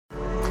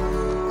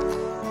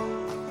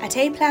At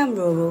A-Plan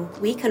Rural,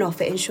 we can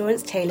offer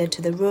insurance tailored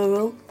to the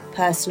rural,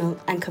 personal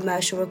and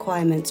commercial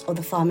requirements of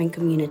the farming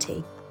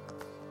community.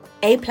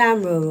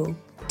 A-Plan Rural,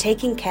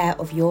 taking care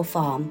of your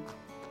farm.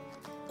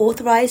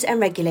 Authorised and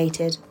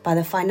regulated by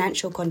the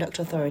Financial Conduct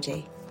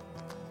Authority.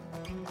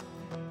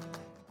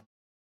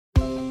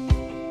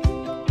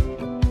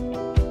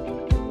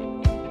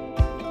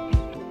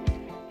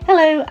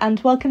 Hello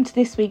and welcome to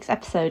this week's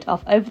episode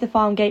of Over the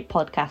Farm Gate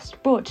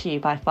podcast, brought to you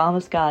by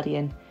Farmers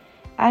Guardian.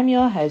 I'm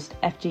your host,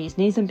 FG's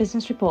News and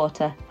Business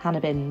reporter,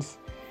 Hannah Binns.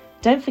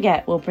 Don't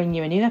forget, we'll bring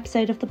you a new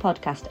episode of the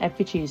podcast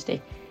every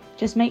Tuesday.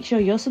 Just make sure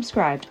you're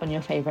subscribed on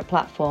your favourite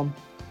platform.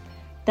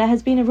 There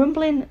has been a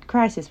rumbling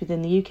crisis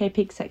within the UK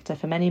pig sector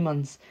for many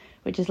months,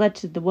 which has led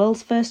to the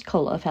world's first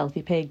cull of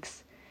healthy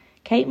pigs.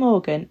 Kate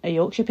Morgan, a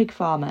Yorkshire pig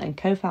farmer and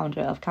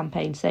co-founder of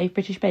campaign Save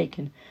British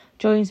Bacon,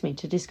 joins me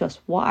to discuss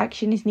what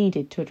action is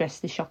needed to address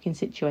this shocking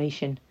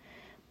situation.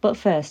 But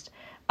first,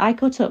 I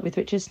caught up with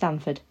Richard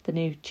Stanford, the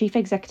new Chief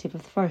Executive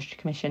of the Forestry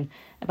Commission,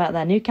 about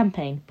their new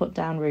campaign, Put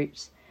Down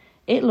Roots.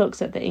 It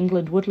looks at the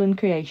England woodland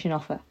creation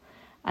offer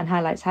and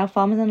highlights how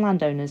farmers and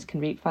landowners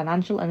can reap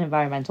financial and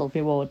environmental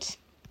rewards.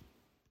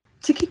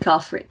 To kick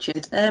off,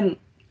 Richard,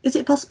 is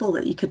it possible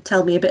that you could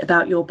tell me a bit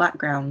about your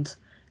background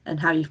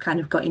and how you've kind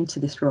of got into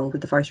this role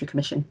with the Forestry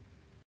Commission?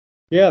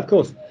 Yeah, of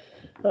course.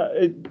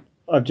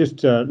 I've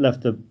just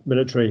left the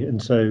military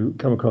and so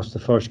come across the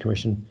Forestry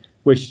Commission,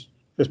 which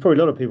there's probably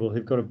a lot of people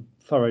who've got a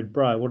furrowed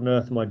brow. What on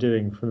earth am I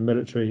doing from the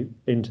military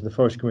into the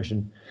Forestry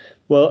Commission?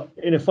 Well,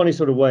 in a funny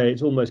sort of way,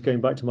 it's almost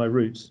going back to my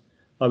roots.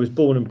 I was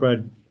born and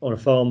bred on a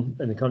farm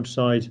in the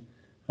countryside,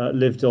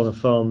 lived on a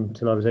farm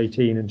till I was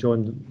 18 and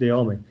joined the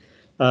army.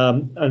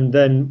 And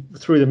then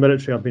through the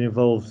military, I've been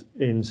involved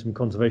in some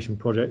conservation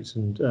projects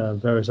and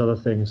various other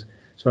things.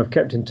 So I've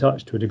kept in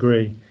touch to a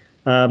degree.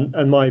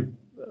 And my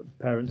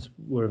parents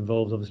were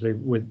involved, obviously,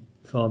 with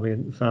farming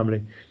and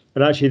family.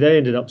 And actually, they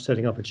ended up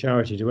setting up a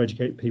charity to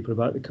educate people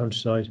about the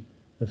countryside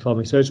and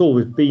farming. So it's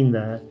always been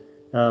there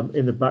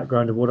in the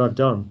background of what I've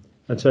done.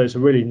 And so it's a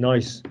really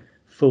nice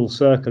full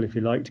circle, if you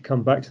like, to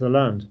come back to the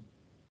land.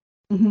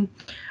 Mm-hmm.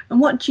 And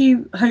what do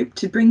you hope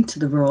to bring to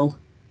the role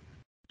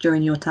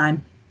during your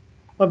time?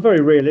 I'm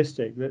very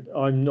realistic that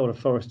I'm not a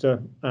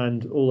forester.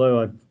 And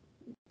although I've,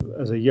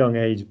 as a young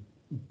age,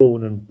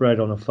 born and bred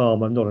on a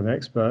farm, I'm not an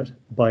expert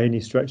by any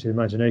stretch of the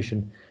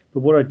imagination. But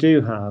what I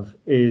do have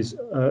is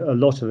a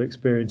lot of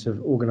experience of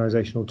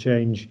organisational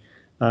change,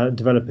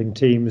 developing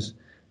teams,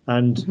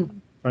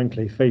 and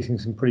frankly, facing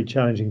some pretty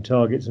challenging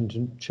targets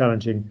and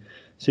challenging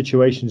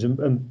situations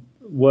and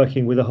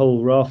working with a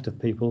whole raft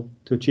of people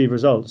to achieve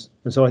results.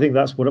 And so I think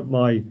that's what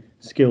my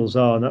skills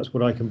are, and that's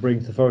what I can bring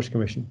to the Forestry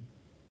Commission.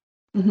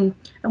 Mm-hmm.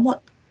 And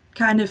what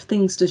kind of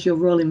things does your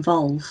role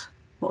involve?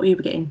 What are you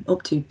getting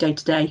up to day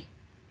to day?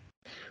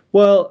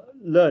 Well,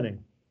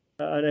 learning,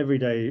 and every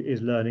day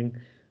is learning,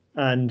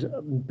 and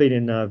been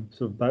in now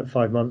sort of about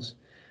 5 months,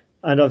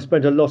 and I've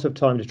spent a lot of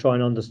time to try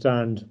and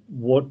understand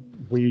what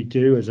we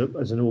do as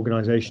an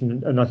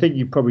organisation. And I think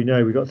you probably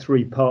know we've got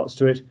 3 parts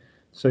to it.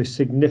 So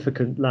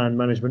significant land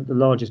management, the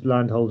largest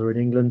landholder in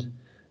England,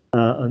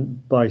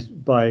 and by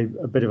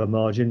a bit of a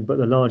margin, but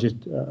the largest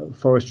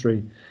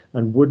forestry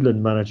and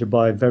woodland manager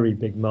by a very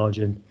big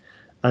margin.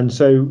 And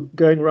so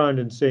going around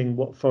and seeing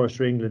what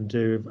Forestry England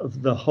do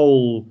of the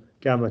whole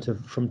gamut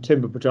of from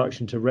timber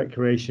production to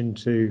recreation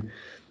to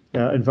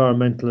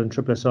environmental and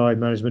SSI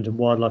management and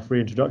wildlife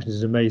reintroductions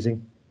is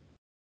amazing.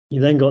 You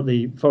then got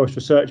the forest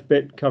research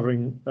bit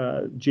covering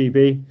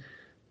GB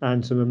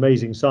and some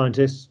amazing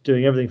scientists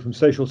doing everything from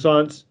social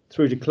science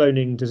through to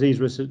cloning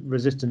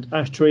disease-resistant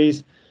ash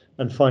trees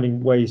and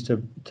finding ways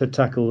to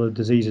tackle the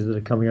diseases that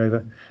are coming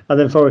over. And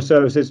then forest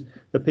services,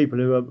 the people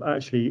who are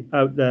actually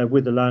out there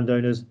with the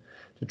landowners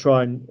to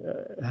try and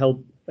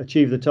help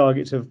achieve the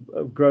targets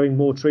of growing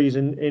more trees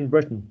in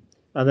Britain.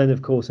 And then,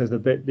 of course, there's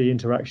the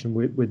interaction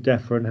with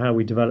DEFRA and how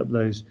we develop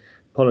those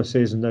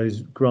policies and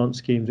those grant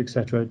schemes,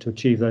 etc., to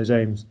achieve those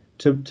aims,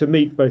 to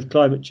meet both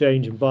climate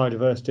change and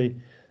biodiversity.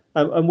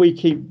 And we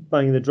keep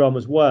banging the drum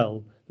as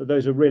well that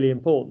those are really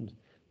important,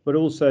 but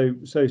also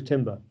so is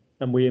timber.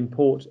 And we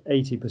import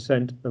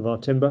 80% of our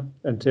timber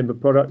and timber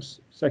products,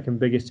 second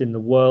biggest in the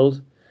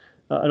world.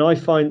 And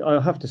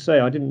I have to say,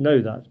 I didn't know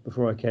that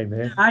before I came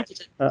here. I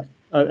didn't.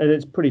 And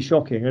it's pretty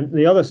shocking. And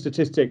the other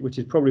statistic, which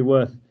is probably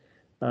worth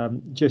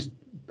just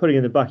putting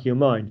in the back of your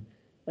mind,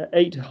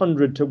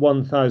 800 to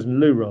 1,000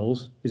 loo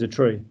rolls is a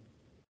tree.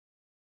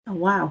 Oh,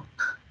 wow.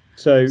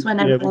 So when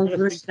everyone's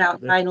rushing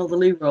out buying all the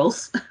loo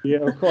rolls.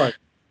 Yeah,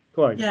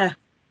 quite. Yeah.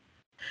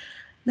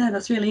 No,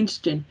 that's really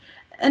interesting.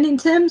 And in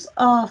terms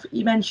of,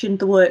 you mentioned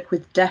the work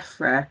with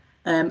DEFRA,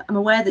 I'm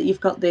aware that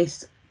you've got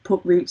this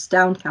Put Roots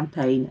Down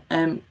campaign.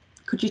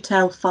 Could you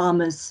tell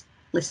farmers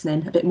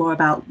listening a bit more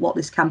about what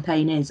this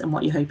campaign is and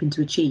what you're hoping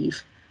to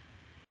achieve?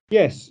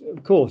 Yes,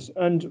 of course.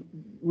 And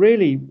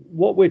really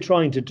what we're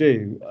trying to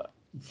do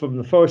from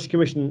the Forestry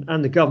Commission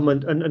and the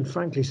government and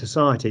frankly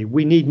society,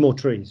 we need more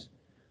trees.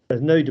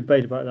 There's no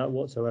debate about that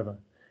whatsoever.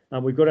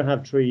 And we've got to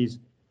have trees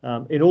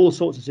in all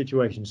sorts of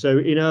situations. So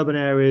in urban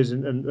areas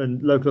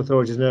and local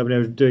authorities in urban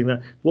areas doing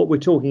that. What we're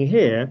talking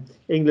here,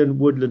 England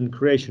Woodland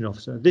Creation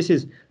Officer. This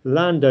is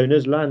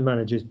landowners, land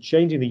managers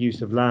changing the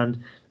use of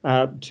land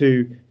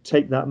to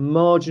take that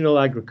marginal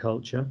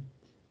agriculture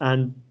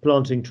and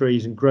planting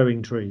trees and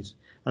growing trees.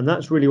 And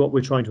that's really what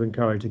we're trying to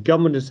encourage. The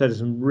government has set us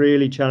some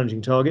really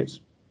challenging targets.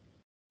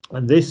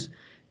 And this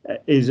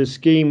is a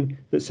scheme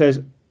that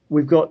says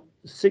we've got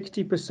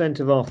 60%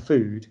 of our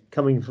food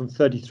coming from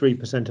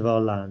 33% of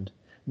our land.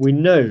 We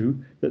know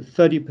that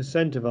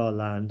 30% of our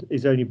land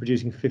is only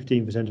producing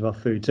 15% of our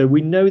food. So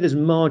we know there's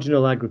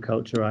marginal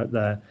agriculture out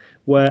there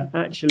where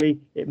actually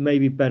it may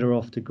be better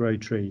off to grow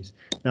trees.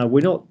 Now,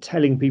 we're not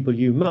telling people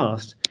you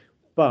must,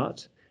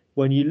 but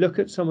when you look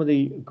at some of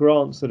the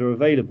grants that are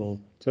available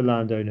to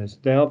landowners,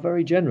 they are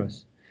very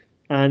generous.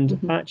 And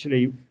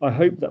actually, I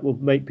hope that will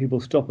make people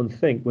stop and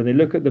think when they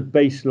look at the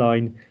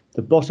baseline,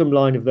 the bottom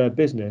line of their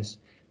business.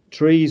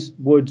 Trees,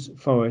 woods,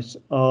 forests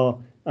are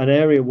an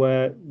area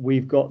where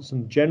we've got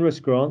some generous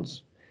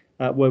grants,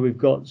 where we've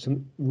got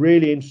some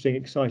really interesting,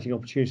 exciting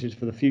opportunities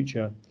for the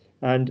future.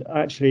 And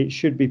actually, it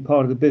should be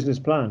part of the business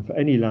plan for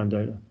any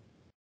landowner.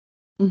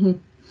 And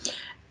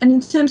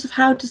in terms of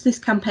how does this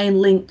campaign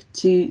link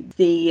to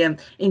the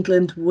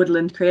England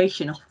Woodland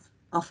Creation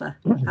Offer?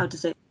 How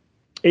does it?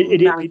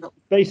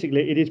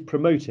 Basically, it is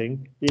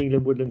promoting the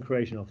England Woodland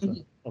Creation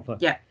Offer.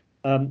 Yeah.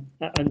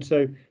 And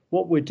so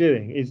what we're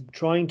doing is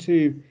trying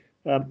to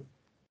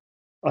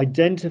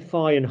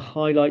identify and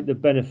highlight the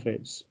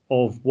benefits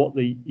of what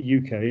the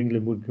UK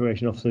England Wood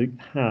Creation Officer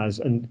has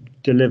and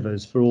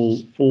delivers for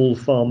all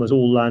farmers,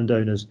 all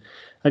landowners.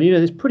 And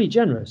it's pretty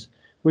generous.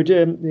 We're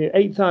doing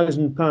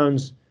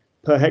 £8,000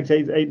 per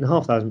hectare,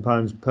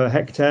 £8,500 per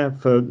hectare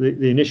for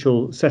the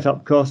initial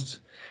setup costs.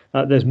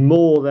 There's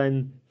more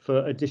then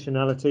for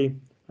additionality.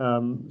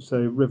 So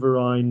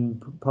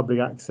riverine, public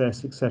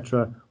access,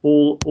 etc.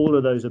 All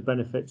of those are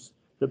benefits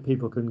that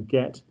people can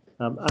get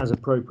as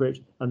appropriate,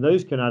 and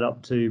those can add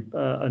up to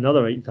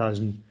another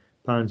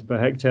 £8,000 per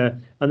hectare,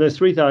 and there's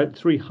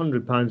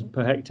 £300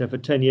 per hectare for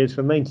 10 years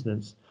for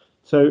maintenance.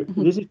 So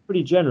this is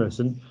pretty generous,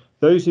 and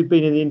those who've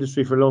been in the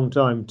industry for a long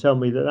time tell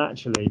me that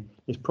actually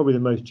it's probably the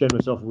most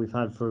generous offer we've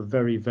had for a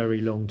very, very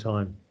long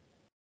time.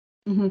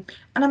 And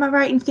am I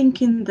right in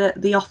thinking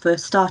that the offer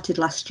started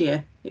last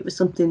year? It was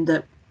something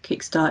that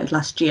kick-started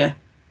last year.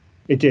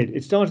 It did.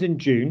 It started in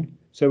June,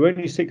 so we're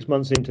only 6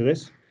 months into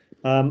this,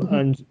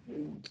 and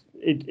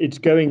it's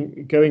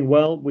going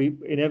well. We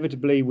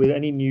inevitably, with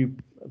any new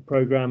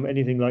program,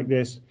 anything like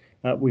this,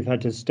 we've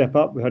had to step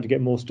up. We had to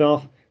get more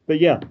staff. But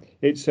yeah,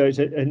 it's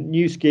a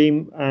new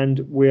scheme, and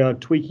we are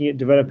tweaking it,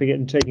 developing it,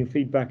 and taking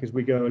feedback as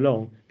we go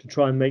along to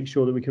try and make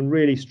sure that we can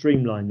really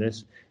streamline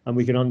this and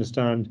we can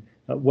understand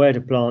where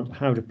to plant,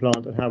 how to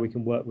plant, and how we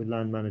can work with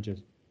land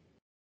managers.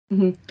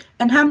 And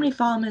how many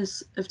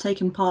farmers have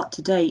taken part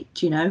to date?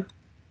 Do you know?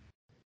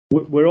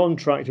 We're on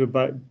track to do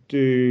about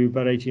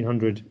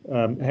 1,800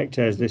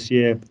 hectares this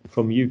year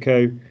from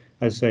UCO.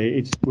 As I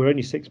say, we're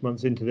only 6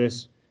 months into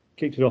this.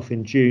 Kicked it off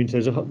in June,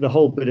 so there's the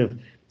whole bit of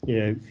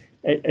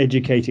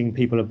educating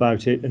people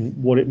about it and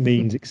what it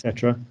means,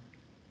 etc.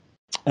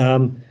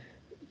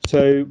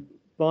 So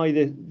by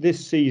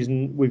this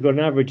season, we've got an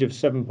average of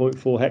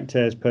 7.4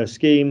 hectares per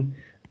scheme,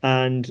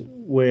 and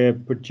we're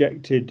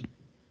projected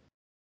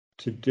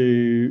to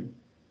do.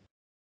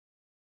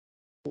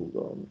 Hold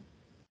on.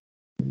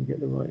 Get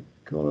the right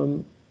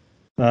column.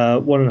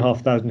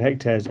 1,500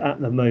 hectares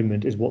at the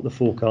moment is what the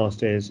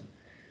forecast is.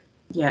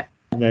 Yeah.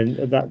 And then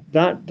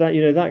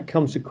that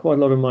comes to quite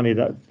a lot of money.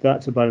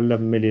 That's about £11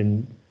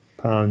 million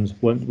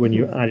when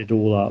you add it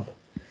all up.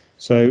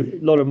 So a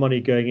lot of money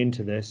going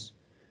into this,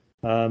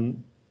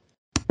 and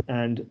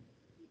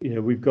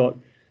we've got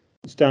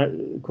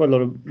quite a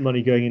lot of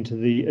money going into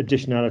the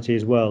additionality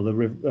as well. The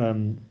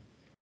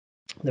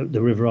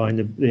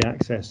riverine, the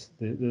access,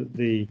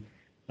 the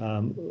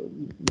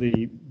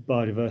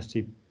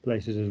biodiversity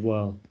places as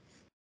well.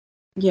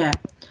 Yeah.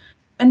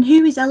 And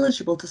who is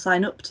eligible to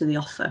sign up to the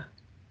offer?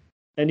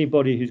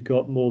 Anybody who's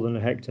got more than a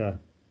hectare.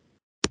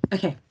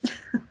 Okay.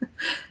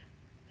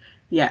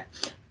 Yeah,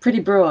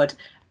 pretty broad.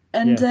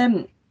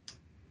 And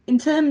in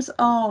terms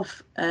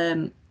of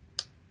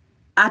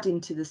adding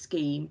to the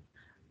scheme,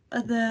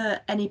 are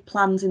there any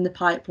plans in the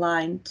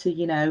pipeline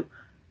to,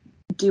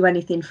 do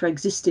anything for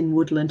existing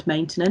woodland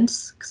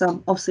maintenance? Because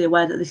I'm obviously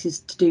aware that this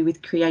is to do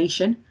with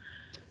creation.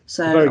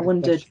 So I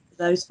wondered,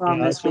 those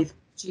farmers with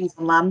trees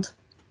and land.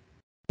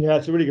 Yeah,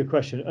 it's a really good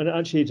question. And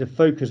actually, it's a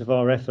focus of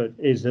our effort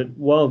is that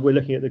while we're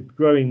looking at the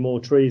growing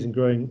more trees and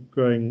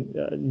growing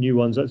new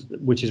ones,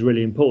 which is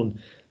really important.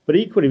 But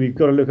equally, we've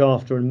got to look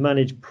after and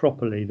manage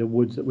properly the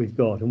woods that we've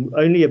got. And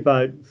only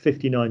about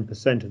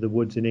 59% of the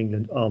woods in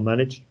England are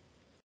managed.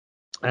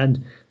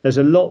 And there's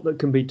a lot that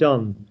can be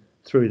done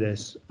through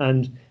this.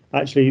 And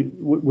actually,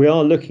 we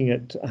are looking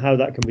at how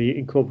that can be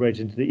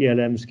incorporated into the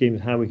ELM scheme,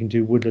 how we can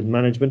do woodland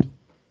management.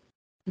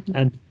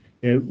 And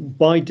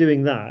by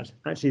doing that,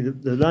 actually,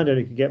 the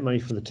landowner can get money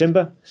from the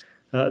timber.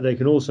 They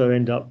can also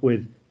end up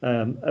with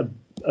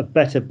a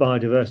better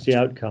biodiversity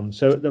outcome.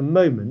 So at the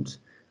moment,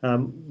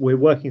 We're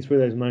working through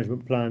those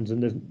management plans,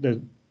 and there's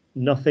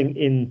nothing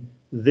in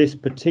this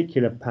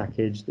particular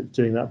package that's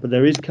doing that, but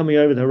there is coming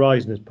over the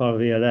horizon as part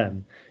of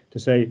ELM to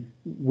say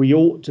we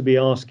ought to be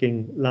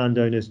asking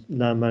landowners,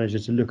 land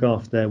managers to look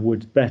after their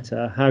woods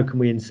better. How can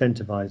we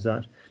incentivise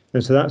that?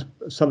 And so that's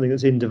something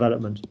that's in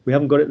development. We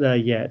haven't got it there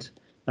yet,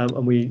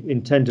 and we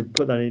intend to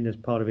put that in as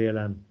part of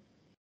ELM.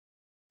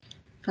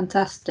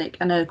 Fantastic.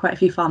 I know quite a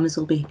few farmers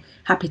will be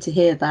happy to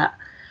hear that.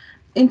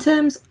 In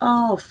terms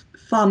of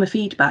farmer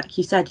feedback,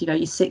 you said,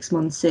 you're 6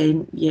 months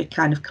in, you're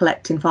kind of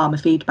collecting farmer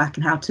feedback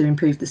and how to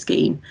improve the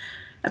scheme.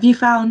 Have you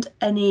found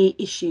any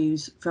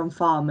issues from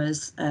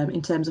farmers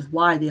in terms of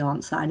why they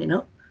aren't signing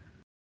up?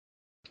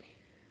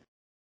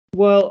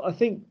 Well, I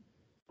think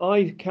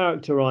I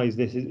characterise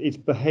this as it's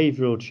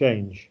behavioural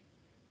change.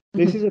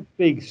 This is a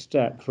big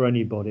step for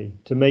anybody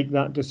to make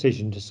that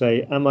decision to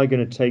say, am I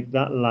going to take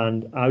that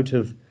land out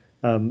of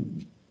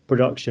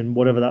production,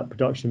 whatever that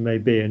production may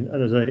be? And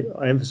as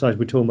I emphasise,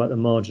 we're talking about the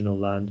marginal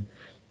land,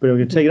 but I'm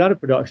going to take it out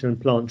of production and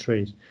plant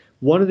trees.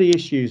 One of the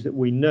issues that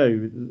we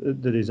know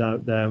that is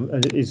out there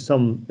and is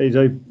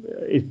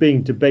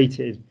being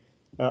debated.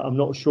 I'm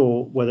not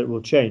sure whether it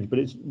will change, but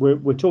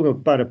we're talking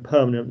about a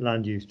permanent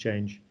land use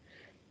change.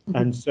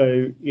 And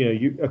so,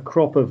 a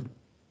crop of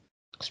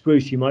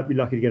spruce you might be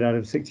lucky to get out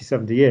of 60,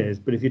 70 years,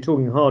 but if you're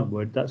talking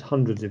hardwood, that's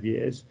hundreds of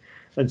years.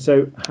 And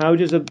so how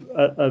does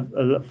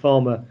a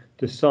farmer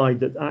decide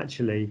that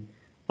actually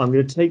I'm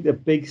going to take the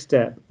big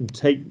step and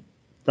take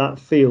that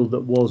field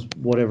that was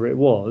whatever it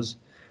was,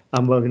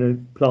 and we're going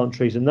to plant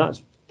trees? And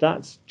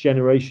that's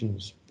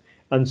generations.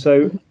 And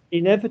so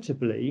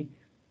inevitably,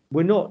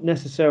 we're not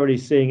necessarily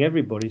seeing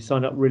everybody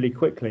sign up really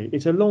quickly.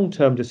 It's a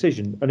long-term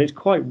decision, and it's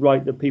quite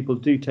right that people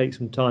do take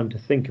some time to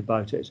think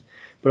about it.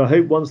 But I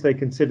hope once they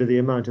consider the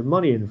amount of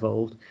money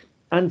involved,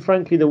 and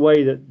frankly, the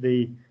way that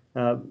the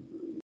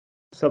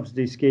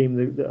subsidy scheme,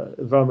 the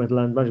environmental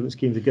land management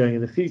schemes are going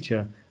in the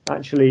future,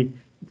 actually,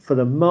 for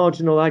the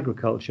marginal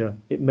agriculture,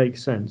 it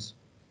makes sense.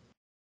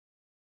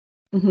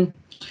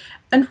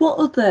 And what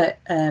other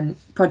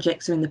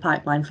projects are in the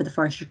pipeline for the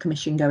Forestry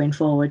Commission going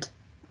forward?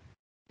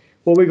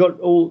 Well, we've got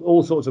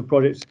all sorts of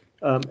projects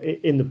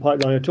in the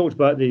pipeline. I talked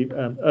about the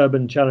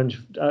Urban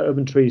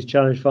Trees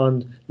Challenge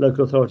Fund,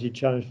 Local Authority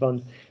Challenge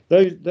Fund.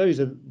 Those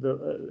are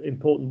the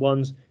important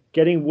ones.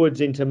 Getting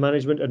woods into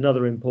management,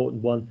 another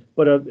important one.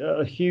 But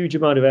a huge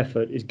amount of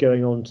effort is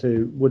going on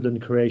to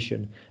woodland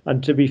creation.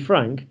 And to be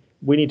frank,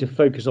 we need to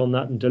focus on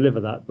that and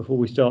deliver that before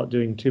we start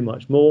doing too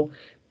much more.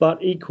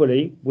 But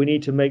equally, we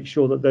need to make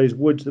sure that those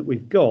woods that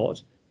we've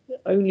got,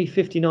 only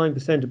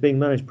 59% are being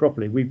managed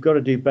properly. We've got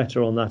to do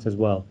better on that as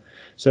well.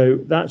 So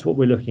that's what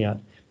we're looking at.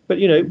 But,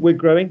 we're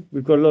growing.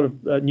 We've got a lot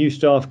of new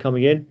staff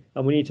coming in,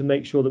 and we need to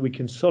make sure that we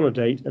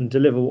consolidate and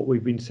deliver what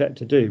we've been set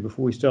to do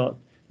before we start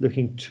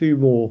looking too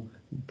more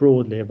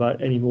broadly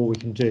about any more we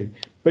can do.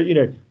 But,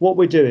 what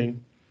we're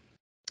doing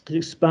is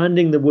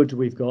expanding the woods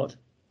we've got,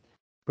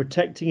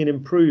 protecting and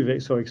improving,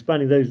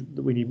 expanding those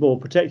that we need more,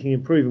 protecting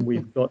and improving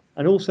we've got,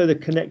 and also the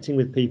connecting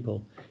with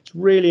people. It's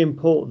really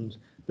important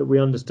that we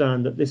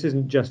understand that this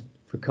isn't just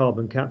for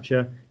carbon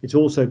capture, it's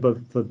also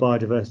for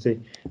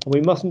biodiversity. And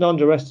we mustn't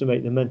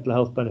underestimate the mental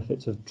health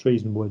benefits of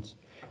trees and woods.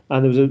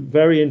 And there was a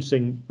very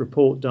interesting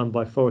report done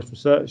by Forest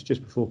Research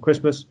just before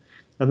Christmas,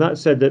 and that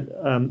said that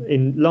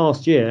in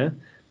last year,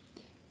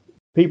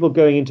 people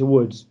going into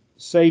woods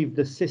saved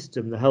the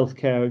system, the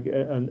healthcare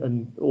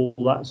and all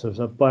that sort of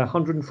stuff, by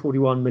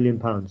 £141 million.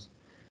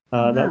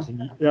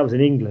 That was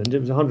in England. It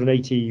was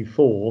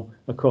 184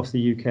 across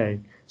the UK.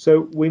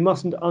 So we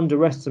mustn't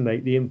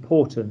underestimate the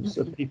importance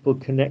of people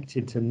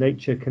connected to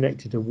nature,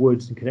 connected to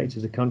woods, and connected to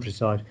the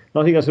countryside.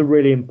 And I think that's a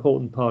really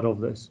important part of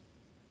this.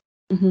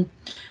 And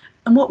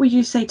what would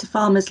you say to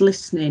farmers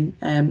listening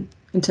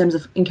in terms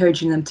of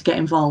encouraging them to get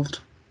involved?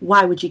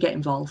 Why would you get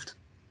involved?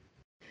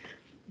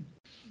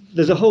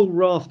 There's a whole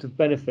raft of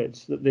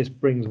benefits that this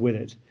brings with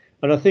it.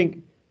 And I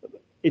think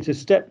it's a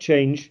step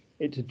change.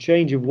 It's a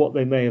change of what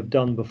they may have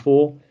done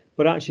before.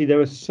 But actually,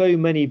 there are so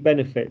many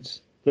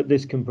benefits that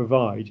this can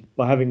provide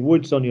by having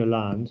woods on your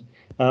land.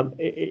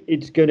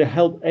 It's going to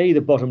help, the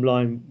bottom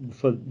line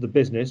for the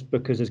business,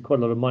 because there's quite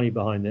a lot of money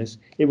behind this.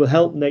 It will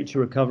help nature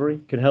recovery,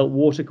 can help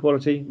water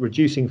quality,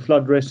 reducing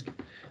flood risk.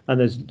 And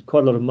there's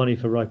quite a lot of money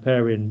for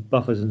riparian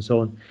buffers and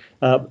so on.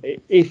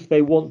 If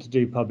they want to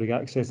do public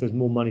access, there's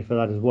more money for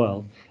that as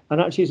well.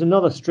 And actually, it's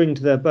another string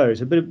to their bow.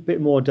 It's a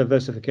bit more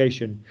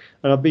diversification.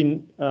 And I've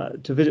been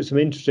to visit some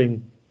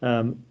interesting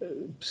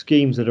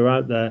schemes that are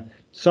out there,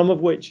 some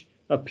of which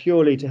are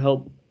purely to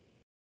help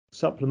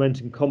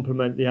supplement and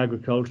complement the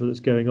agriculture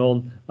that's going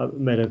on. I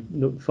met a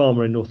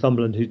farmer in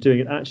Northumberland who's doing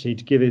it actually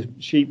to give his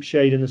sheep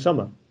shade in the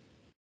summer.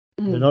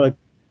 Another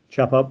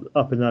chap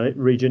up in that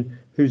region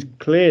whose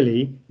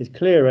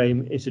clear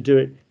aim is to do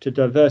it to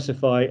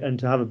diversify and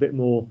to have a bit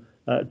more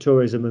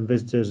tourism and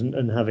visitors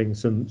and having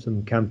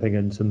some camping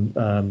and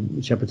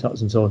some shepherd's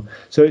huts and so on.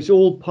 So it's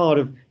all part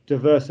of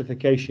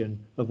diversification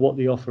of what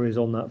the offer is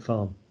on that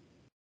farm.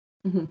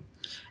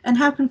 And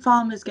how can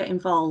farmers get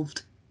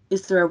involved?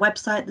 Is there a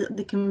website that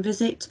they can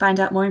visit to find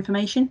out more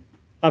information?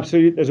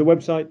 Absolutely. There's a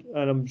website,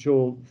 and I'm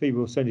sure Phoebe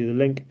will send you the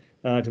link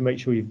to make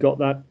sure you've got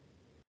that.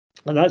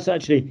 And that's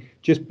actually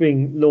just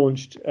being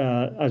launched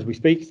as we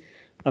speak,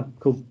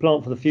 called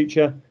Plant for the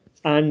Future.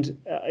 And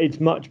it's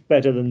much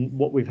better than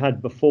what we've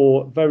had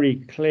before. Very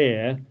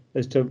clear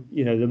as to,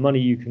 the money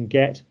you can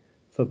get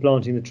for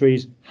planting the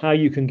trees, how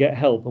you can get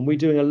help. And we're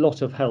doing a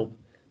lot of help.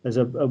 There's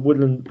a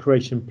woodland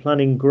creation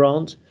planning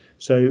grant.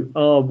 So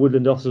our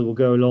woodland officers will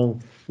go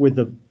along with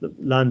the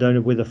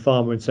landowner, with the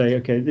farmer, and say,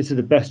 okay, this is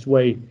the best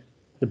way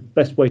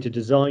to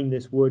design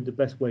this wood, the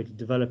best way to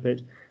develop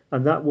it.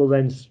 And that will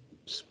then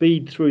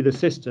speed through the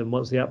system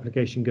once the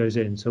application goes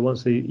in. So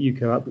once the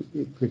UCO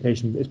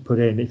application is put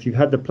in, if you've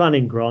had the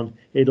planning grant,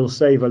 it'll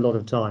save a lot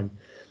of time.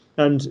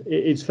 And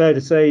it's fair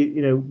to say,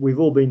 we've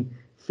all been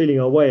feeling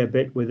our way a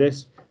bit with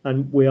this,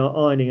 and we are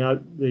ironing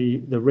out the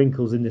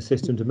wrinkles in the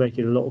system to make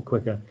it a lot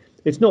quicker.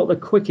 It's not the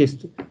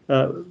quickest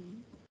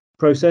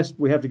process.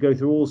 We have to go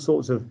through all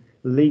sorts of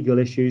legal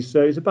issues.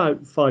 So it's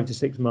about 5 to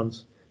 6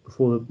 months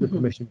before the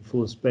permission,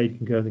 before the spade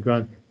can go in the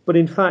ground. But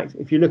in fact,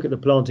 if you look at the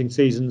planting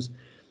seasons,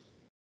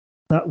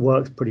 that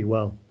works pretty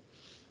well.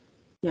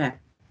 Yeah,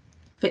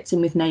 fits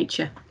in with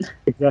nature.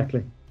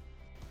 Exactly.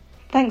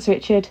 Thanks,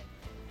 Richard.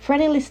 For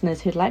any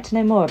listeners who'd like to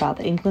know more about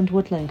the England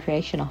Woodland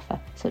Creation Offer,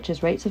 such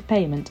as rates of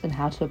payment and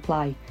how to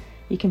apply,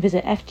 you can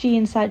visit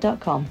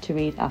fginsight.com to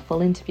read our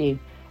full interview,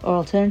 or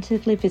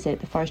alternatively visit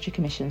the Forestry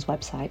Commission's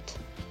website.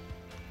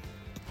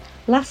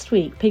 Last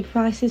week, pig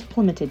prices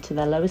plummeted to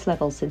their lowest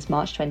levels since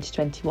March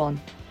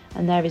 2021,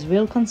 and there is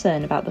real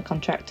concern about the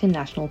contracting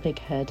national pig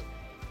herd.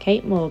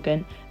 Kate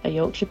Morgan, a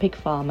Yorkshire pig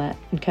farmer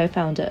and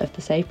co-founder of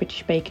the Save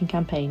British Bacon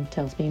campaign,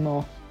 tells me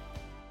more.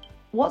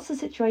 What's the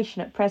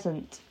situation at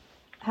present?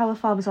 How are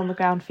farmers on the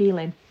ground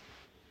feeling?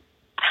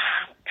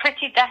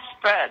 Pretty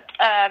desperate,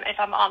 if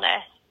I'm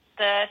honest.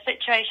 The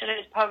situation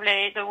is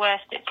probably the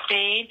worst it's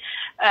been.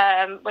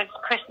 With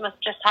Christmas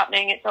just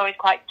happening, it's always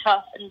quite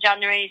tough, and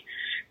January's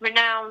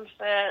renowned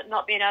for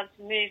not being able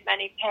to move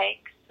many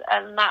pigs,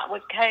 and that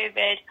with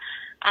COVID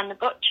and the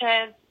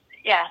butchers,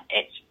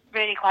 it's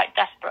really quite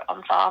desperate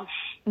on farm.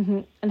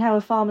 Mm-hmm. And how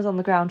are farmers on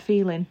the ground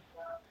feeling?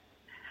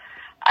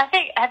 I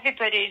think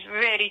everybody's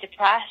really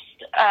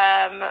depressed,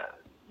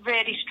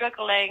 really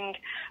struggling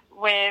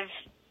with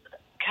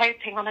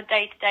coping on a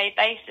day-to-day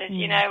basis.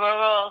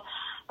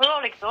 We're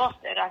all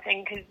exhausted, I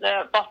think, is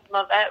the bottom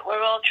of it.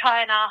 We're all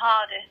trying our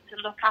hardest to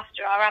look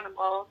after our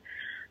animals,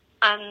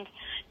 and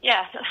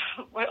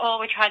all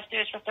we're trying to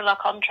do is fulfill our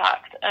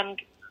contract, and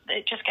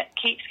it just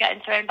keeps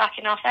getting thrown back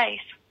in our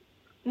face.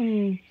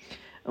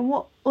 And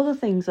what other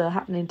things are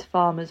happening to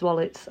farmers? Well,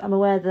 I'm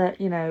aware that,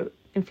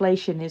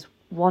 inflation is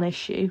one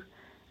issue.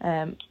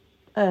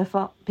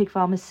 Pig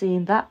farmers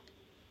seeing that?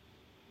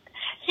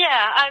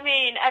 Yeah, I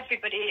mean,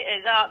 everybody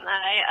is, aren't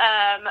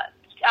they?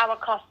 Our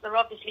costs are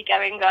obviously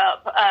going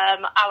up.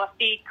 Our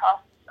feed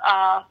costs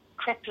are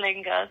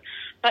crippling us.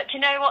 But you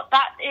know what?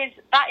 That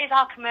is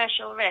our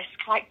commercial risk.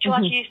 Like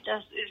George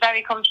Eustace is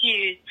very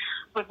confused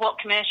with what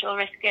commercial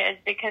risk is,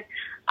 because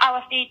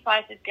our feed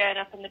price is going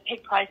up and the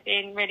pig price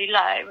being really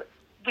low.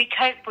 We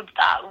cope with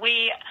that.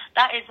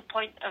 That is the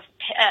point of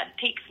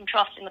peaks and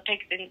troughs in the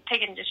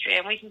pig industry,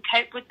 and we can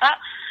cope with that.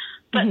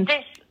 But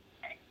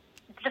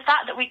the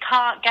fact that we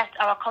can't get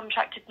our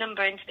contracted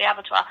number into the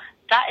abattoir,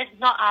 that is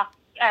not our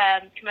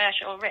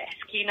commercial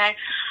risk.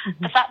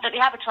 The fact that the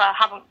abattoir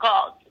haven't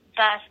got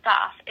their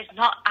staff is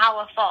not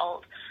our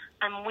fault,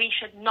 and we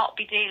should not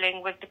be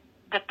dealing with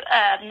the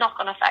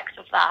knock-on effects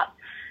of that.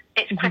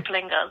 It's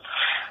crippling us.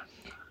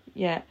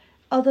 Yeah.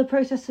 Are the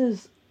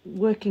processors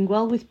working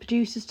well with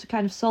producers to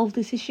kind of solve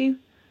this issue?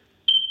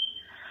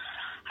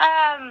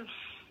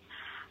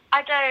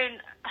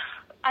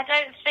 I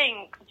don't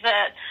think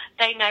that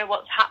they know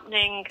what's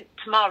happening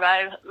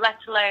tomorrow, let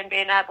alone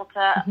being able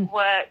to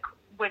work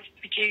with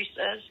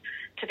producers,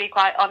 to be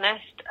quite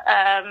honest.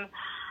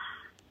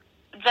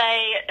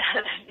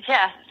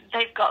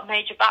 They've got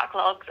major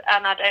backlogs,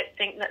 and I don't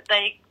think that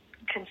they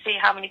can see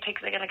how many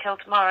pigs they're going to kill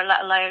tomorrow,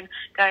 let alone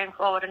going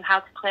forward and how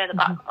to clear the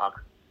backlog.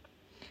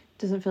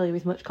 Doesn't fill you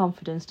with much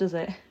confidence, does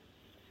it?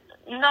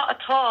 Not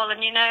at all.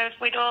 And if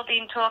we'd all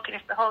been talking,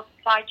 if the whole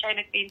supply chain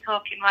had been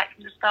talking right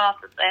from the start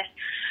of this,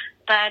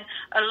 then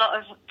a lot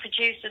of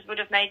producers would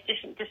have made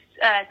different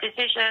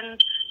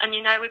decisions, and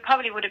we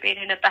probably would have been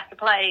in a better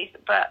place.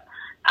 But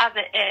as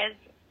it is,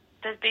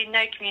 there's been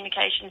no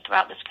communication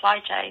throughout the supply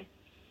chain.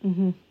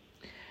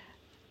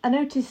 I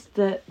noticed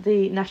that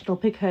the national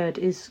pig herd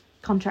is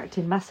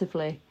contracting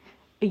massively.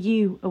 Are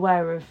you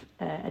aware of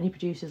any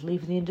producers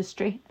leaving the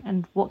industry,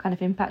 and what kind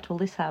of impact will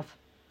this have?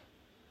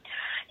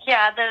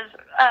 Yeah, there's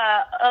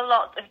a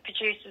lot of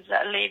producers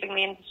that are leaving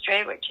the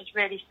industry, which is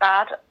really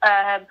sad.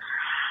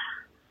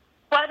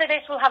 Whether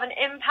this will have an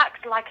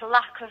impact, like a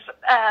lack of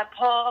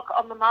pork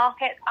on the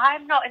market,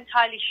 I'm not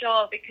entirely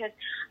sure, because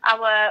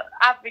our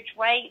average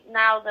weight,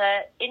 now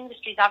the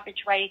industry's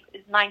average weight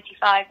is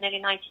 95, nearly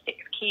 96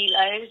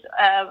 kilos,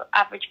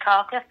 average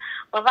carcass.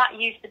 Well, that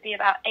used to be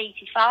about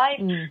 85.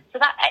 So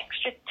that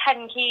extra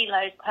 10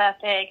 kilos per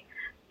pig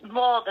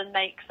more than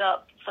makes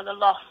up for the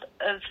loss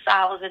of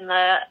sows on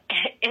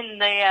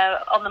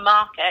the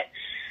market.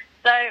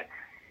 So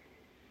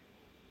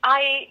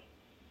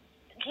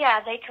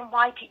they can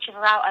wipe each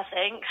other out, I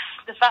think.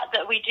 The fact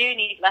that we do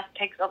need less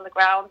pigs on the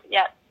ground,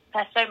 yet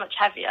they're so much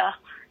heavier,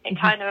 it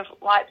kind of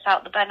wipes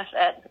out the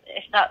benefit,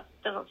 if that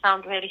doesn't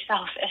sound really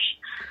selfish.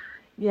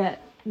 Yeah,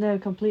 no,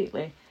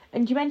 completely.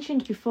 And you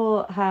mentioned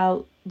before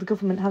how the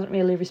government hasn't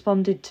really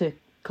responded to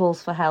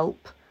calls for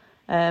help.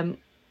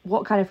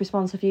 What kind of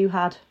response have you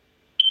had?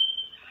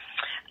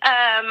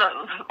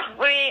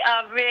 We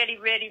are really,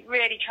 really,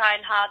 really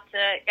trying hard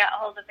to get a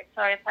hold of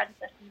Victoria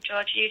Prentice and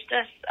George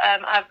Eustace.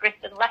 I've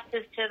written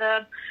letters to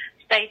them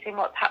stating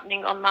what's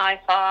happening on my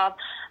farm,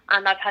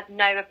 and I've had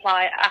no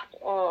reply at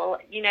all.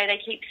 You know, they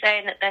keep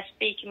saying that they're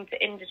speaking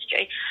to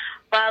industry.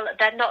 Well,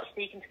 they're not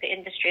speaking to the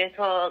industry at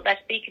all. They're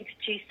speaking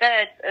to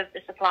 2/3 of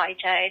the supply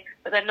chain,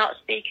 but they're not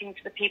speaking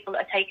to the people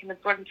that are taking the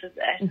brunt of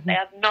this. Mm-hmm. They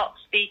are not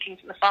speaking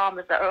to the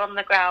farmers that are on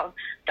the ground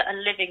that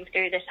are living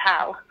through this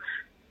hell.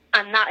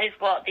 And that is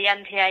what the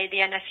NTA, the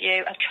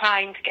NFU are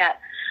trying to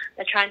get.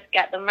 They're trying to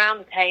get them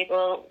round the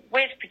table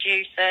with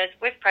producers,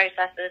 with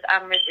processors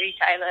and with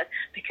retailers,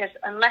 because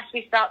unless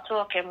we start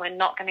talking, we're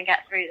not going to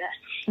get through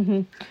this.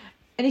 Mm-hmm.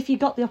 And if you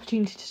got the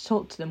opportunity to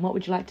talk to them, what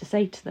would you like to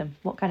say to them?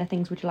 What kind of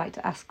things would you like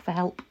to ask for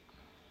help?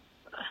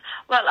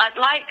 Well, I'd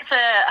like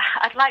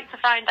to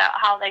find out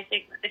how they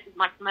think that this is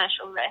my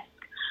commercial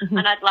risk, mm-hmm.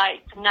 and I'd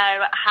like to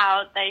know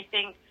how they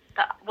think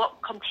that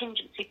what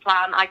contingency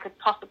plan I could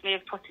possibly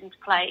have put into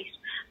place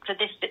for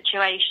this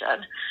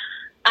situation.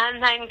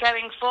 And then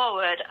going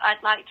forward,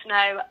 I'd like to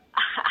know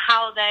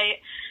how they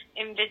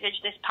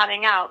envisage this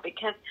panning out,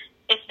 because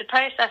if the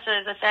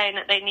processors are saying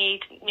that they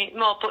need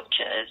more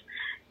butchers,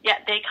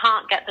 yet they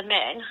can't get them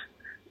in,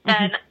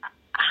 then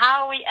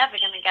how are we ever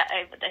going to get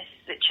over this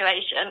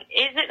situation?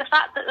 Is it the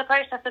fact that the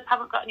processors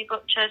haven't got any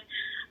butchers?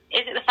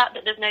 Is it the fact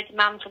that there's no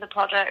demand for the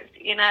product?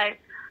 You know,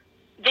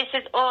 this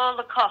is all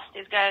the cost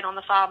is going on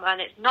the farmer,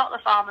 and it's not the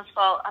farmer's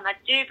fault. And I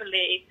do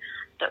believe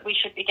that we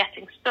should be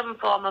getting some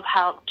form of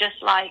help,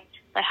 just like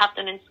they have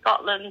done in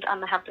Scotland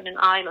and they have done in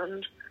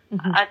Ireland.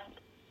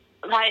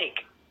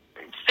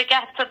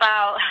 Forget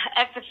about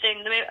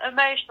everything. The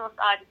emotional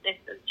side of this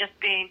has just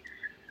been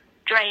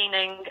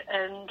draining,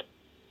 and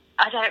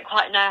I don't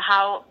quite know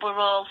how we're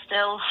all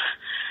still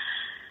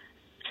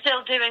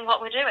doing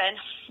what we're doing,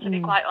 to be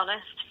quite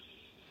honest.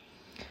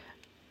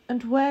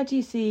 And where do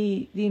you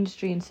see the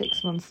industry in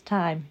 6 months'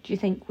 time? Do you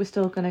think we're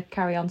still going to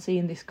carry on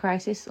seeing this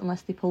crisis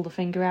unless they pull the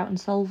finger out and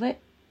solve it?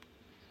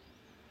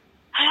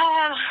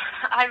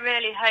 I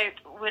really hope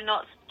we're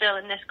not still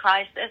in this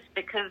crisis,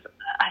 because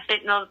I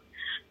think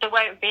there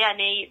won't be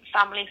any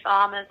family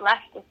farmers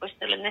left if we're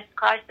still in this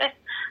crisis.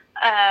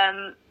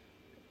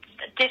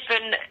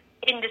 Different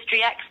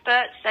industry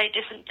experts say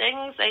different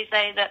things. They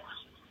say that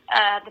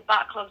the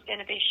backlog's going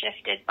to be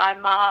shifted by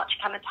March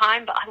kind of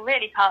time, but I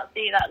really can't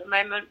see that at the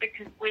moment,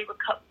 because we were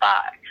cut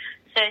back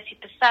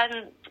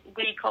 30%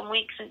 week on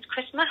week since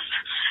Christmas.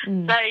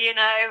 So, you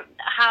know,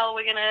 how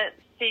we're going to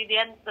see the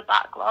end of the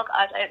backlog,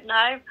 I don't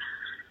know.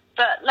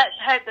 But let's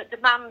hope that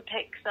demand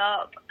picks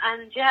up.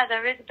 And, yeah,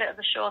 there is a bit of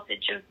a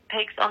shortage of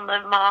pigs on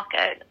the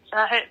market. So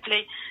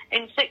hopefully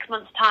in 6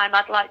 months' time,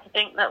 I'd like to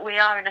think that we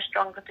are in a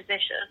stronger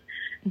position.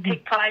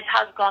 Pig price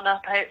has gone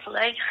up,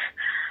 hopefully.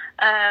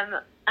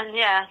 And,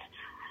 yeah,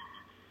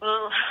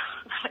 well,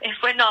 if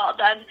we're not,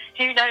 then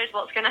who knows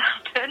what's going to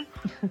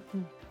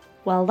happen.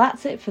 Well,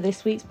 that's it for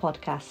this week's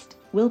podcast.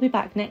 We'll be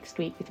back next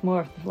week with more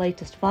of the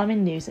latest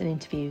farming news and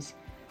interviews.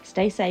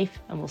 Stay safe,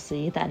 and we'll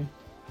see you then.